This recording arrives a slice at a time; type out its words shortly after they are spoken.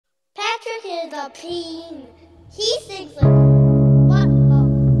is a peen. He sings like what?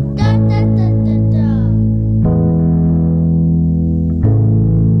 Oh, da da da da da.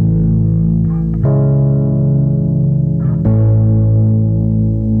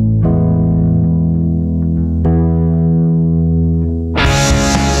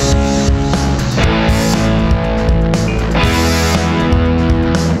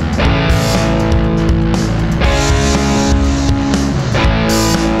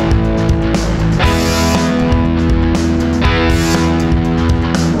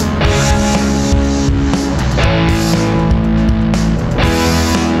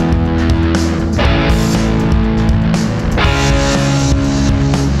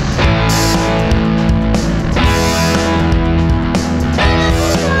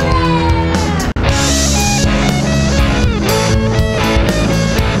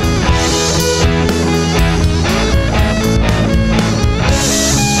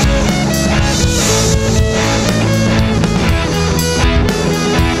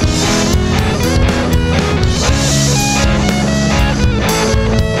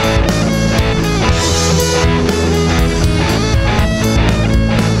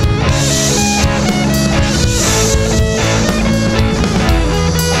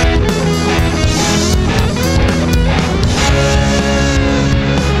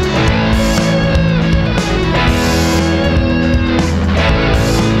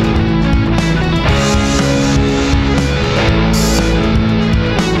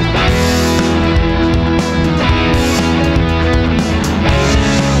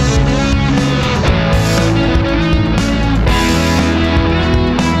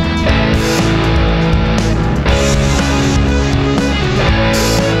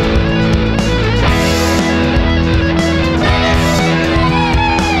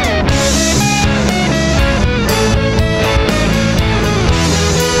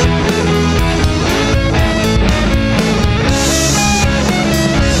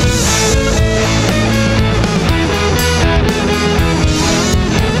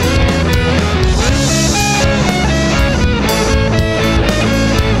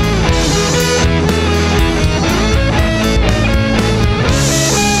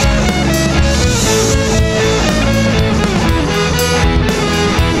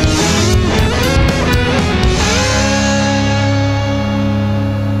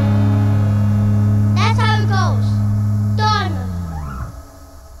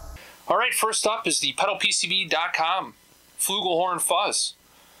 First up is the pedalpcb.com Flugelhorn Fuzz,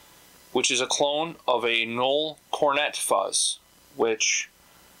 which is a clone of a Knoll cornet fuzz, which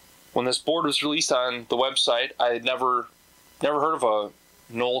when this board was released on the website, I had never heard of a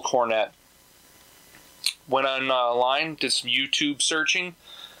Knoll cornet. Went online, did some YouTube searching,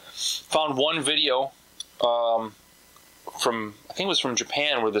 found one video from, I think it was from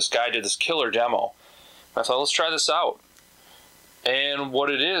Japan, where this guy did this killer demo. I thought, let's try this out. And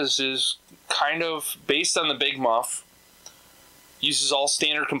what it is kind of based on the Big Muff. Uses all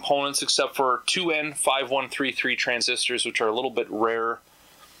standard components except for two N5133 transistors, which are a little bit rare.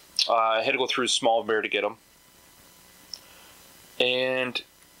 I had to go through a small bear to get them. And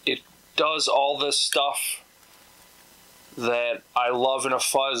it does all this stuff that I love in a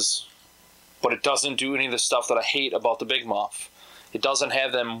fuzz, but it doesn't do any of the stuff that I hate about the Big Muff. It doesn't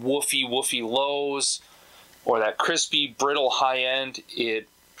have them woofy lows or that crispy, brittle high end. It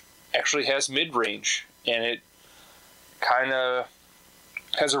actually has mid-range, and it kind of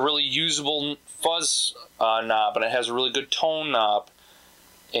has a really usable fuzz knob, and it has a really good tone knob,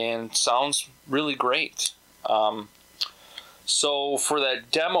 and sounds really great. So for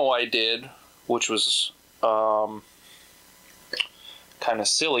that demo I did, which was kind of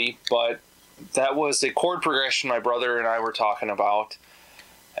silly, but that was a chord progression my brother and I were talking about,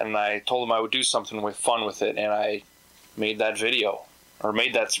 and I told him I would do something fun with it, and I made that video, or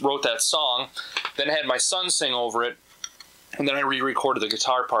wrote that song, then had my son sing over it, and then I re-recorded the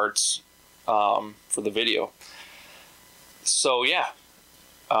guitar parts for the video. So yeah,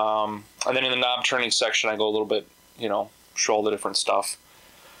 and then in the knob turning section I go a little bit, show all the different stuff.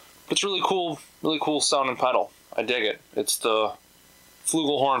 But it's really cool sounding pedal. I dig it. It's the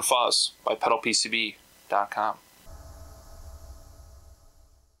Flugelhorn Fuzz by pedalpcb.com.